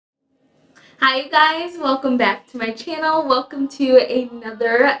Hi you guys, welcome back to my channel. Welcome to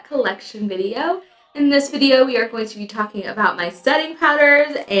another collection video. In this video we are going to be talking about my setting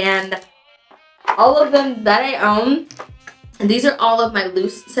powders and all of them that I own. And these are all of my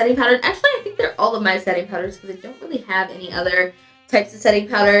loose setting powders. Actually, I think they're all of my setting powders because I don't really have any other types of setting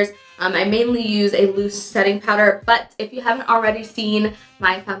powders. I mainly use a loose setting powder, but if you haven't already seen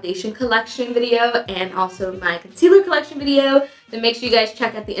my foundation collection video and also my concealer collection video, then make sure you guys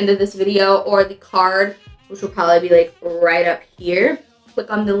check at the end of this video or the card, which will probably be like right up here.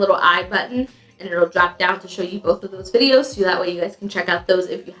 Click on the little I button and it'll drop down to show you both of those videos, so that way you guys can check out those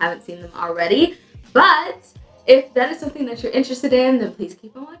if you haven't seen them already. But if that is something that you're interested in, then please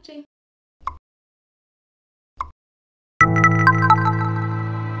keep on watching.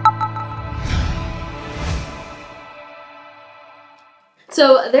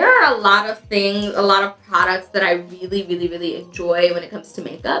 So there are a lot of things, a lot of products that I really enjoy when it comes to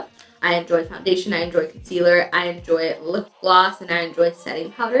makeup. I enjoy foundation, I enjoy concealer, I enjoy lip gloss, and I enjoy setting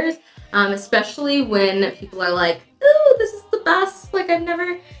powders. Especially when people are like, ooh, this is the best, like I've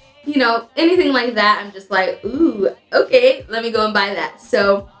never, you know, anything like that. I'm just like, ooh, okay, let me go and buy that.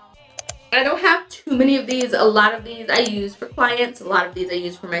 So I don't have too many of these. A lot of these I use for clients, a lot of these I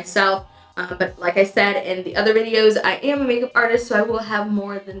use for myself. But like I said in the other videos, I am a makeup artist, so I will have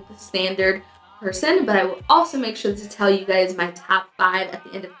more than the standard person, but I will also make sure to tell you guys my top 5 at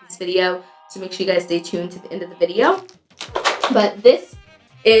the end of this video, so make sure you guys stay tuned to the end of the video. But this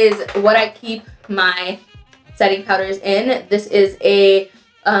is what I keep my setting powders in. This is a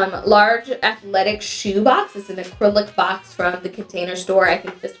large athletic shoe box. It's an acrylic box from the Container Store. I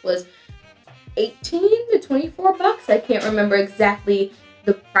think this was 18 to 24 bucks. I can't remember exactly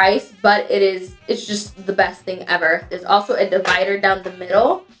the price, but it's just the best thing ever. There's also a divider down the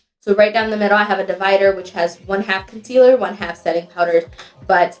middle. So right down the middle I have a divider which has 1/2 concealer, 1/2 setting powders.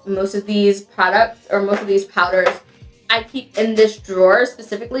 But most of these products, or most of these powders, I keep in this drawer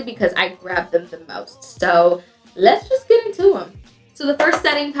specifically because I grab them the most. So let's just get into them. So the first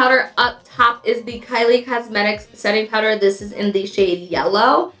setting powder up top is the Kylie Cosmetics setting powder. This is in the shade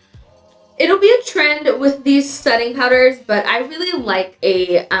Yellow. It'll be a trend with these setting powders, but I really like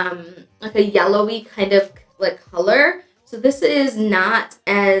a yellowy kind of like color. So this is not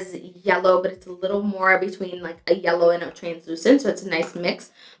as yellow, but it's a little more between like a yellow and a translucent, so it's a nice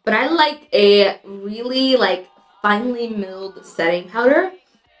mix. But I like a really like finely milled setting powder.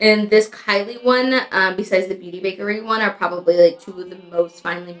 And this Kylie one, besides the Beauty Bakery one, are probably like two of the most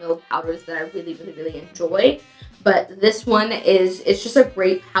finely milled powders that I really enjoy. But this one it's just a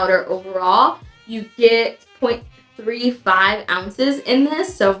great powder overall. You get 0.35 ounces in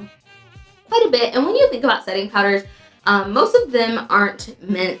this, so quite a bit. And when you think about setting powders, most of them aren't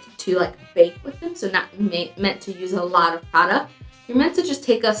meant to like bake with them, so not meant to use a lot of product. You're meant to just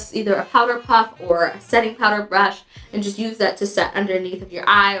take either a powder puff or a setting powder brush and just use that to set underneath of your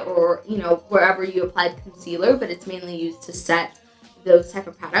eye, or you know, wherever you applied concealer, but it's mainly used to set those type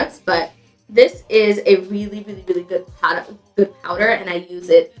of products. But this is a really good powder, and I use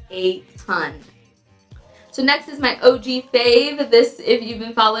it a ton. So next is my OG fave. This, if you've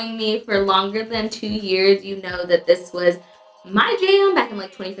been following me for longer than 2 years, you know that this was my jam back in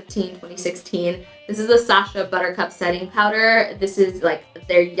like 2015, 2016. This is the Sacha Buttercup setting powder. This is like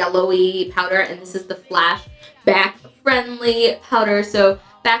their yellowy powder, and this is the flashback friendly powder. So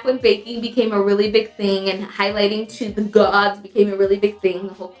back when baking became a really big thing and highlighting to the gods became a really big thing,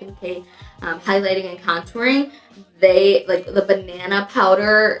 the whole Kim K highlighting and contouring, they like the banana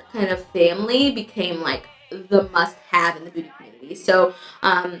powder kind of family became like the must-have in the beauty community. So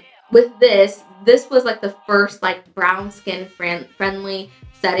with this was like the first like brown skin friendly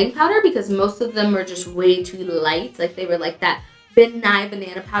setting powder, because most of them were just way too light. Like they were like that benign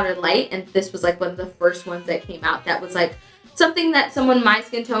banana powder light, and this was like one of the first ones that came out that was like something that someone my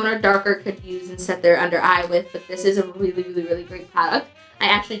skin tone or darker could use and set their under eye with. But this is a really great product. I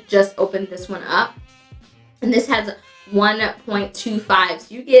actually just opened this one up, and this has 1.25,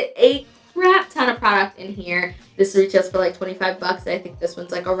 so you get a crap ton of product in here. This retails for like 25 bucks. I think this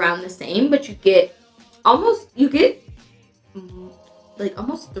one's like around the same, but you get like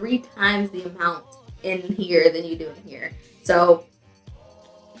almost 3 times the amount in here than you do in here. So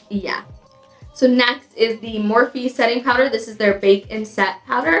yeah. So next is the Morphe setting powder. This is their Bake and Set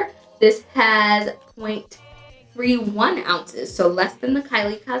powder. This has 0.31 ounces, so less than the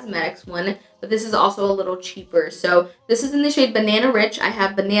Kylie Cosmetics one, but this is also a little cheaper. So this is in the shade Banana Rich. I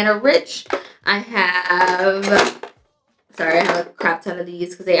have Banana Rich. I have a crap ton of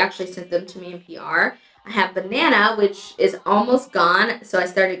these because they actually sent them to me in PR. I have Banana, which is almost gone, so I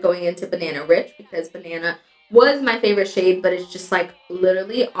started going into Banana Rich because Banana was my favorite shade, but it's just like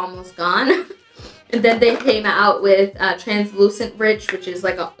literally almost gone. And then they came out with Translucent Rich, which is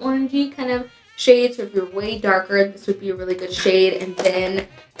like an orangey kind of shade. So if you're way darker, this would be a really good shade. And then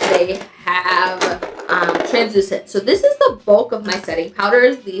they have Translucent. So this is the bulk of my setting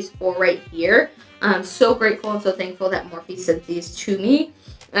powders, these 4 right here. I'm so grateful and so thankful that Morphe sent these to me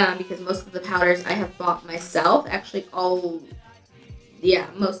because most of the powders I have bought myself. Actually, most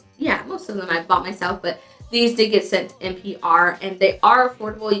of them I bought myself, but these did get sent to NPR, and they are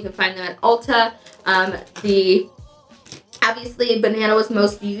affordable. You can find them at Ulta. Obviously, Banana was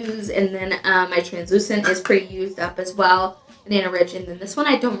most used, and then my Translucent is pretty used up as well. Banana Rich, and then this one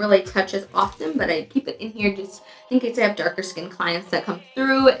I don't really touch as often, but I keep it in here just in case I have darker skin clients that come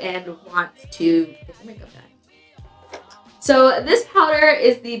through and want to get their makeup done. So this powder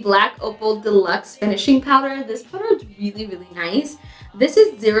is the Black Opal Deluxe Finishing Powder. This powder is really, really nice. This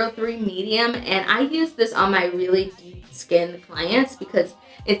is 03 medium, and I use this on my really deep skin clients because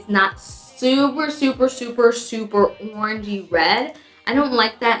it's not super orangey red. I don't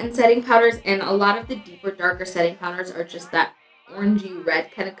like that in setting powders, and a lot of the deeper, darker setting powders are just that orangey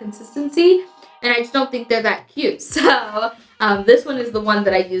red kind of consistency, and I just don't think they're that cute. So this one is the one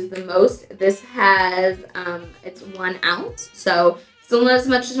that I use the most. This has, it's 1 ounce, so still not as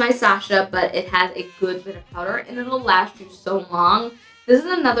much as my Sasha, but it has a good bit of powder, and it'll last you so long. This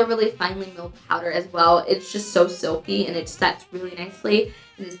is another really finely milled powder as well. It's just so silky, and it sets really nicely,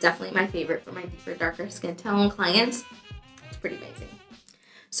 and it's definitely my favorite for my deeper, darker skin tone clients. It's pretty amazing.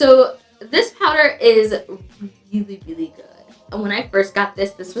 So this powder is really, really good. And when I first got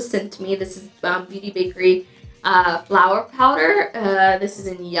this, this was sent to me. This is Beauty Bakery flower powder. This is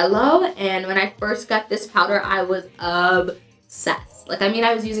in yellow, and when I first got this powder, I was obsessed. Like, I mean,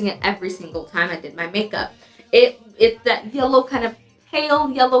 I was using it every single time I did my makeup. It's that yellow, kind of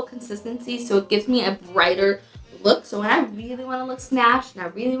pale yellow consistency, so it gives me a brighter look. So when I really want to look snatched, and I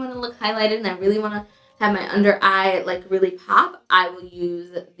really want to look highlighted, and I really want to have my under eye like really pop, I will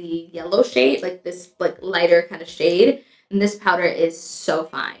use the yellow shade, like this like lighter kind of shade. And this powder is so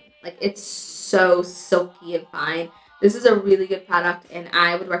fine. Like, it's so silky and fine. This is a really good product, and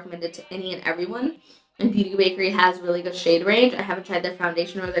I would recommend it to any and everyone. And Beauty Bakery has really good shade range. I haven't tried their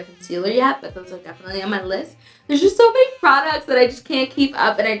foundation or their concealer yet, but those are definitely on my list. There's just so many products that I just can't keep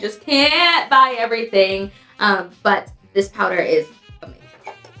up, and I just can't buy everything. But this powder is amazing.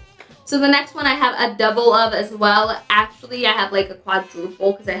 So the next one I have a double of as well. Actually, I have like a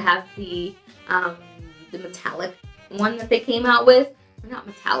quadruple because I have the metallic one that they came out with. Or not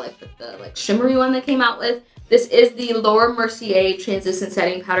metallic, but the like shimmery one that came out with. This is the Laura Mercier Translucent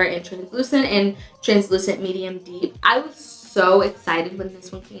Setting Powder in Translucent and Translucent Medium Deep. I was so excited when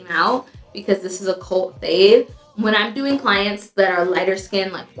this one came out because this is a cult fave. When I'm doing clients that are lighter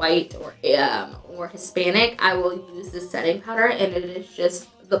skin, like white or Hispanic, I will use this setting powder, and it is just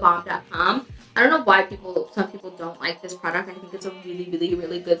thebomb.com. I don't know why some people don't like this product. I think it's a really, really,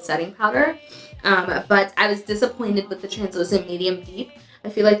 really good setting powder. But I was disappointed with the Translucent Medium Deep. I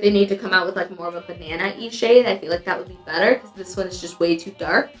feel like they need to come out with like more of a banana-y shade. I feel like that would be better because this one is just way too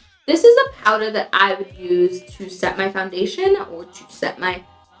dark. This is a powder that I would use to set my foundation or to set my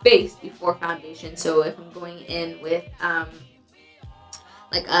face before foundation. So if I'm going in with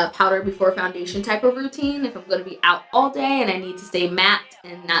like a powder before foundation type of routine, if I'm going to be out all day and I need to stay matte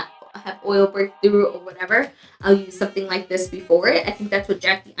and not have oil break through or whatever, I'll use something like this before it. I think that's what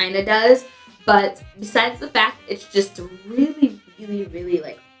Jackie Aina does. But besides the fact it's just really, really, really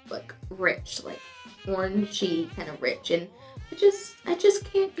like rich, like orangey kind of rich, and I just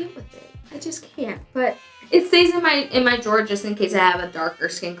can't deal with it. I just can't. But it stays in my drawer just in case I have a darker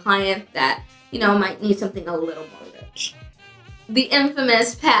skin client that, you know, might need something a little more rich. The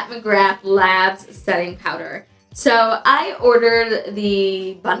infamous Pat McGrath Labs setting powder. So I ordered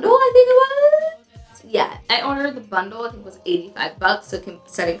the bundle, I think it was. Yeah, I ordered the bundle. I think it was 85 bucks. So it came with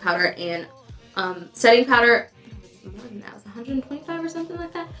setting powder and setting powder. More than that, it was 125 or something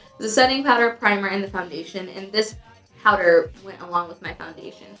like that. The setting powder, primer, and the foundation, and this powder went along with my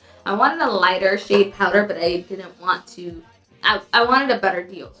foundation. I wanted a lighter shade powder, but I didn't want to. I wanted a better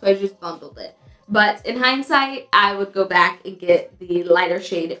deal, so I just bundled it. But in hindsight, I would go back and get the lighter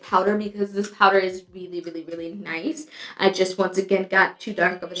shade powder because this powder is really, really, really nice. I just once again got too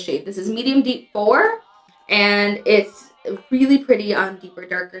dark of a shade. This is medium deep 4, and it's really pretty on deeper,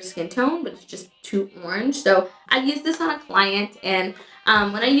 darker skin tone, but it's just too orange. So I used this on a client, and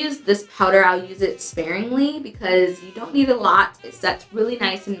when I use this powder, I'll use it sparingly because you don't need a lot. It sets really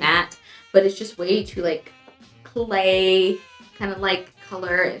nice and matte, but it's just way too like clay kind of like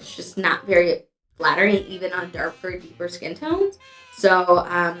color. It's just not very flattering even on darker, deeper skin tones. So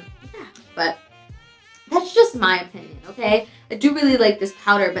yeah, but That's just my opinion, okay? I do really like this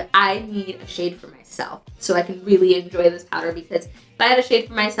powder, but I need a shade for myself so I can really enjoy this powder, because if I had a shade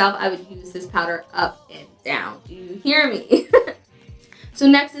for myself, I would use this powder up and down. Do you hear me? So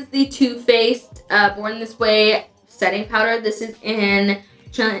next is the Too Faced Born This Way setting powder. This is in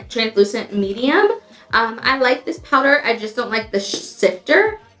translucent medium. I like this powder. I just don't like the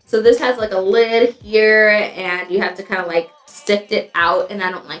sifter. So this has like a lid here, and you have to kind of like sift it out, and I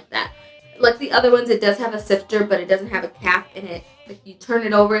don't like that. Like the other ones, it does have a sifter, but it doesn't have a cap in it. If you turn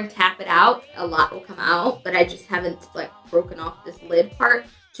it over and tap it out, a lot will come out, but I just haven't like broken off this lid part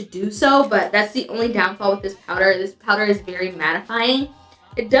to do so. But that's the only downfall with this powder. This powder is very mattifying.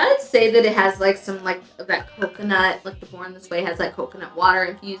 It does say that it has like some like that coconut, like the Born This Way has like coconut water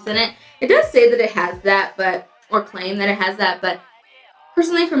infused in it. It does say that it has that, but, or claim that it has that, but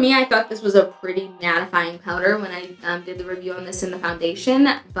personally for me, I thought this was a pretty mattifying powder when I did the review on this in the foundation,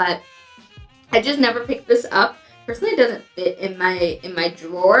 but I just never picked this up. Personally, it doesn't fit in my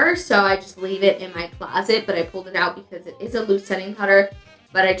drawer, so I just leave it in my closet, but I pulled it out because it is a loose setting powder,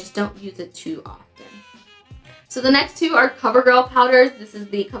 but I just don't use it too often. So the next two are CoverGirl powders. This is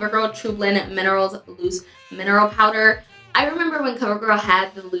the CoverGirl True Blend Minerals Loose Mineral Powder. I remember when CoverGirl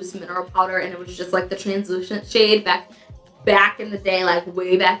had the loose mineral powder, and it was just like the translucent shade back in the day, like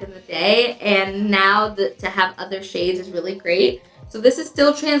way back in the day, and now to have other shades is really great. So this is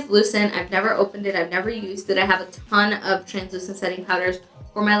still translucent. I've never opened it. I've never used it. I have a ton of translucent setting powders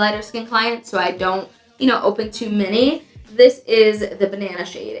for my lighter skin clients, so I don't, open too many. This is the banana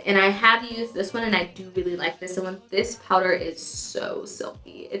shade, and I have used this one, and I do really like this one. This powder is so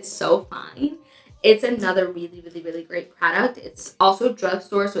silky. It's so fine. It's another really, really, really great product. It's also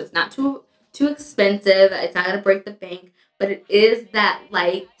drugstore, so it's not too expensive. It's not gonna break the bank, but it is that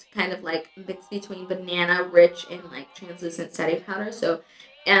light kind of like mix between banana rich and like translucent setting powder. So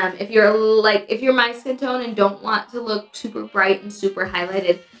if you're my skin tone and don't want to look super bright and super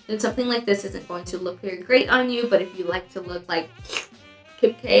highlighted, then something like this isn't going to look very great on you. But if you like to look like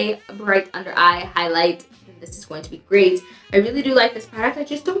Kim K, bright under eye highlight, then this is going to be great. I really do like this product. I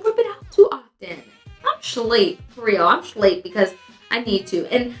just don't whip it out too often. I'm schlate, for real. I'm schlate because I need to.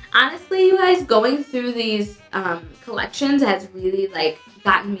 And honestly, you guys, going through these collections has really like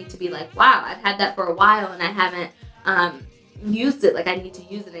gotten me to be like, wow, I've had that for a while and I haven't used it. Like, I need to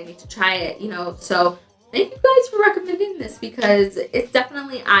use it. I need to try it, So thank you guys for recommending this, because it's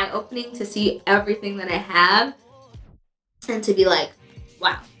definitely eye-opening to see everything that I have and to be like,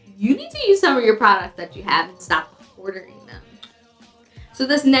 wow, you need to use some of your products that you have and stop ordering them. So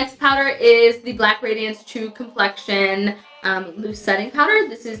this next powder is the Black Radiance True Complexion Loose Setting Powder.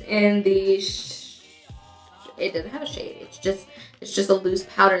 This is in the, it doesn't have a shade. It's just a loose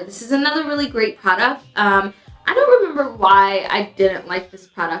powder. This is another really great product. I don't remember why I didn't like this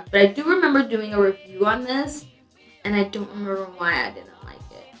product, but I do remember doing a review on this, and I don't remember why I didn't like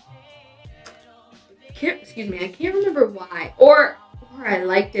it. I can't remember why, or I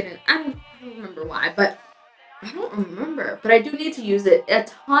liked it, and I don't remember why, but I don't remember. But I do need to use it. A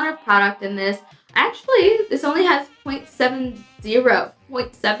ton of product in this. Actually, this only has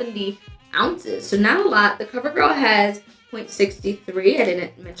 0.70 ounces, so not a lot. The CoverGirl has 0.63. I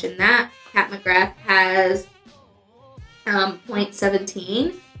didn't mention that. Pat McGrath has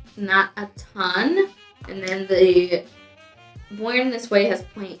 0.17, not a ton. And then the Born This Way has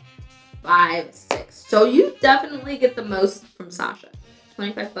 0.56. So you definitely get the most from Sasha.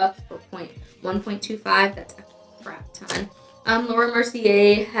 $25 for 1.25. That's a crap ton. Laura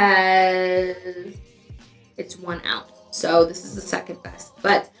Mercier has, it's 1 ounce. So this is the second best.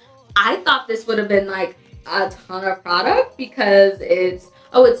 But I thought this would have been like a ton of product because it's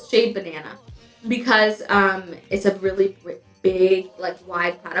shade banana. Because it's a really big, like,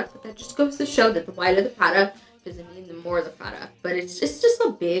 wide product, but that just goes to show that the wider the product doesn't mean the more the product. But it's just a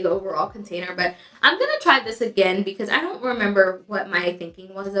big overall container. But I'm gonna try this again because I don't remember what my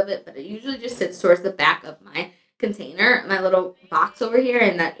thinking was of it, but it usually just sits towards the back of my container, my little box over here,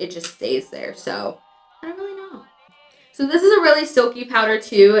 and that it just stays there. So I don't really know. So this is a really silky powder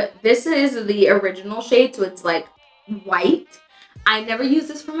too. This is the original shade, so it's like white. I never use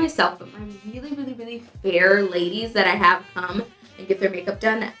this for myself, but my really, really, really fair ladies that I have come and get their makeup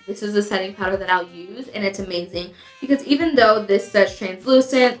done, this is a setting powder that I'll use, and it's amazing because even though this says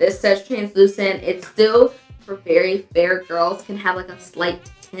translucent, it's still, for very fair girls, can have like a slight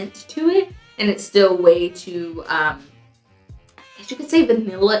tint to it, and it's still way too, I guess you could say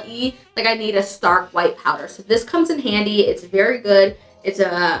vanilla-y. Like, I need a stark white powder. So this comes in handy. It's very good. It's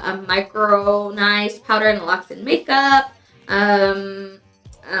a micronized powder, and it locks in makeup.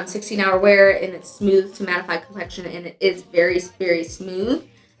 16-hour wear, and it's smooth to mattify complexion, and it is very, very smooth.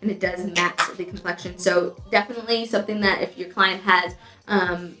 and it does match the complexion. So definitely something that if your client has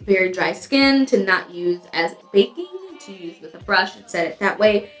very dry skin, to not use as baking, to use with a brush and set it that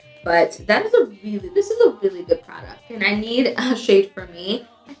way. But this is a really good product, and I need a shade for me.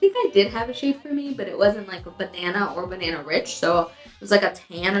 I think I did have a shade for me, but it wasn't like a banana or banana rich, so it was like a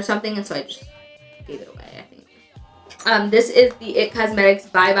tan or something, and so I just gave it away, I think. This is the IT Cosmetics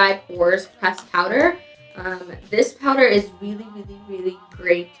Bye Bye Pores Pressed Powder. This powder is really, really, really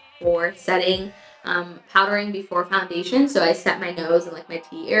great for setting, powdering before foundation. So I set my nose and like my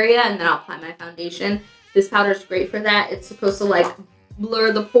T area, and then I'll apply my foundation. This powder is great for that. It's supposed to like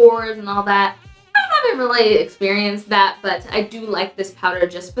blur the pores and all that. I haven't really experienced that, but I do like this powder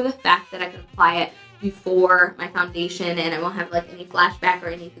just for the fact that I can apply it before my foundation and I won't have like any flashback or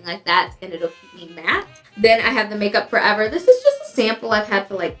anything like that, and it'll keep me matte. Then I have the Makeup Forever. This is just a sample I've had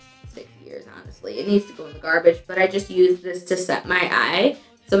for like 6 years, honestly. It needs to go in the garbage, but I just use this to set my eye,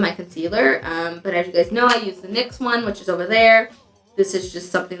 so my concealer. But as you guys know, I use the NYX one, which is over there. This is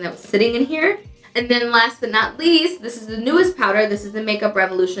just something that was sitting in here. And then last but not least, this is the newest powder. This is the Makeup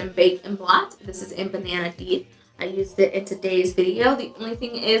Revolution Bake and Blot. This is in Banana Deep. I used it in today's video. The only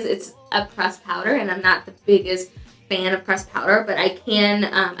thing is it's a pressed powder, and I'm not the biggest fan of pressed powder, but I can,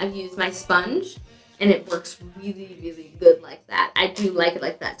 I've used my sponge, and it works really, really good like that. I do like it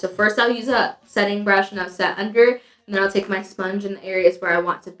like that. So first I'll use a setting brush and I'll set under, and then I'll take my sponge in the areas where I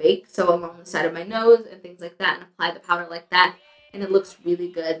want to bake, so along the side of my nose and things like that, and apply the powder like that. And it looks really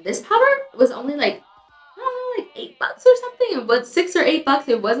good. This powder was only like, I don't know, like $8 or something. It was $6 or $8.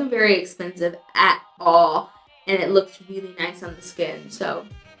 It wasn't very expensive at all, and it looks really nice on the skin. So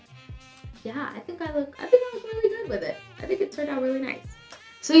yeah, I think I look really good with it. I think it turned out really nice.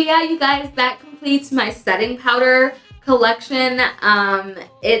 So yeah, you guys, that completes my setting powder collection.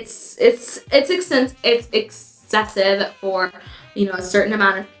 It's excessive for, you know, a certain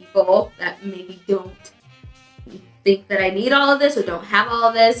amount of people that maybe don't think that I need all of this or don't have all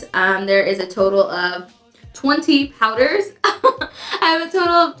of this. There is a total of 20 powders. I have a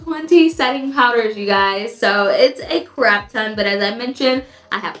total of 20 setting powders, you guys. So it's a crap ton, but as I mentioned,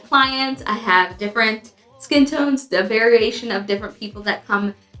 I have clients, I have different skin tones, the variation of different people that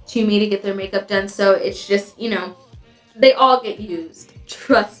come to me to get their makeup done. So it's just, you know, they all get used.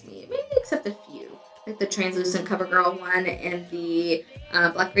 Trust me, maybe except a few. Like the translucent CoverGirl one and the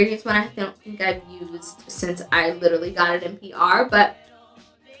Black Radiance one, I don't think I've used since I literally got it in PR. But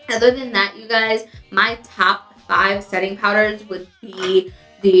other than that, you guys, my top 5 setting powders would be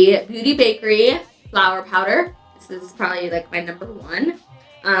the Beauty Bakery Flour Powder. This is probably like my number 1.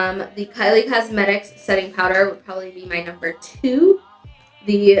 The Kylie Cosmetics setting powder would probably be my number 2.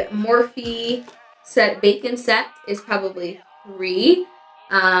 The Morphe Bacon Set is probably 3.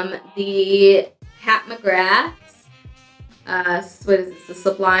 The Pat McGrath's, what is this, the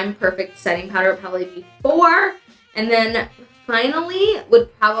Sublime Perfect Setting Powder would probably be 4. And then finally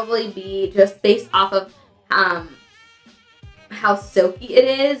would probably be, just based off of how silky it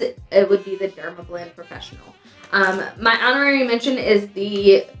is, it would be the Dermablend Professional. My honorary mention is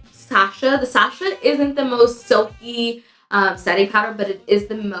the Sasha. The Sasha isn't the most silky setting powder, but it is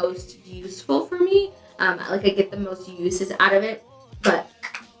the most useful for me. Like I get the most uses out of it. But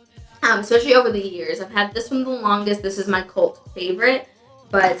especially over the years, I've had this one the longest. This is my cult favorite.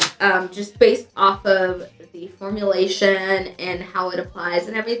 But just based off of the formulation and how it applies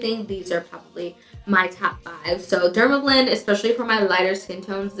and everything, these are probably my top 5. So Dermablend, especially for my lighter skin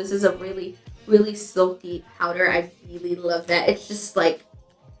tones, this is a really, really silky powder. I really love that. It's just like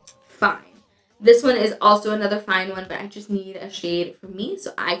fine. This one is also another fine one, but I just need a shade for me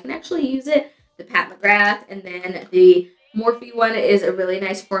so I can actually use it. The Pat McGrath, and then the Morphe one is a really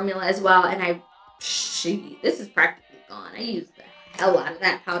nice formula as well. And this is practically gone. I used the hell out of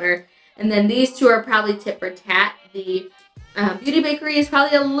that powder. And then these two are probably tit for tat. The Beauty Bakery is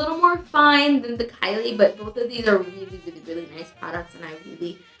probably a little more fine than the Kylie, but both of these are really, really, really nice products, and I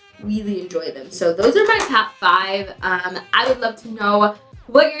really, really enjoy them. So those are my top 5. I would love to know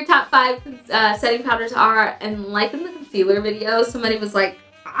what your top 5 setting powders are. And like in the concealer video, somebody was like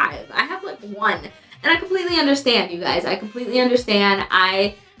 5. I have like 1. And I completely understand, you guys. I completely understand.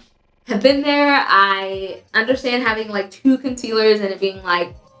 I have been there. I understand having like 2 concealers and it being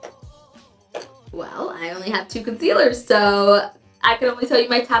like, well, I only have 2 concealers, so I can only tell you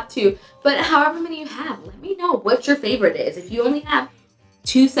my top 2. But however many you have, let me know what your favorite is. If you only have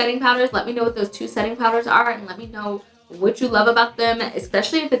 2 setting powders, let me know what those 2 setting powders are, and let me know what you love about them,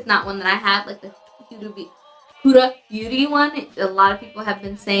 especially if it's not one that I have, like the Huda Beauty one. A lot of people have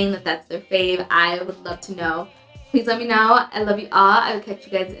been saying that that's their fave. I would love to know. Please let me know. I love you all. I will catch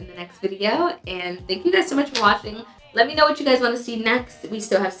you guys in the next video, and thank you guys so much for watching. let me know what you guys want to see next. We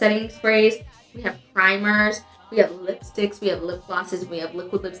still have setting sprays, we have primers, we have lipsticks, we have lip glosses, we have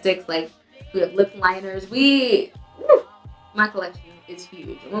liquid lipsticks, like we have lip liners. My collection is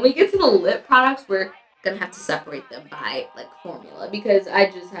huge. When we get to the lip products, we're gonna have to separate them by like formula, because I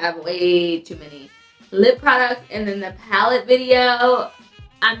just have way too many lip products. And then the palette video,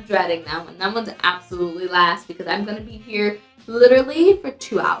 I'm dreading that one. That one's absolutely last, because I'm gonna be here literally for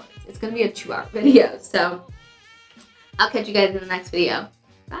 2 hours. It's gonna be a 2-hour video. So I'll catch you guys in the next video.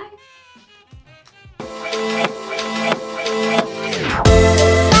 Bye.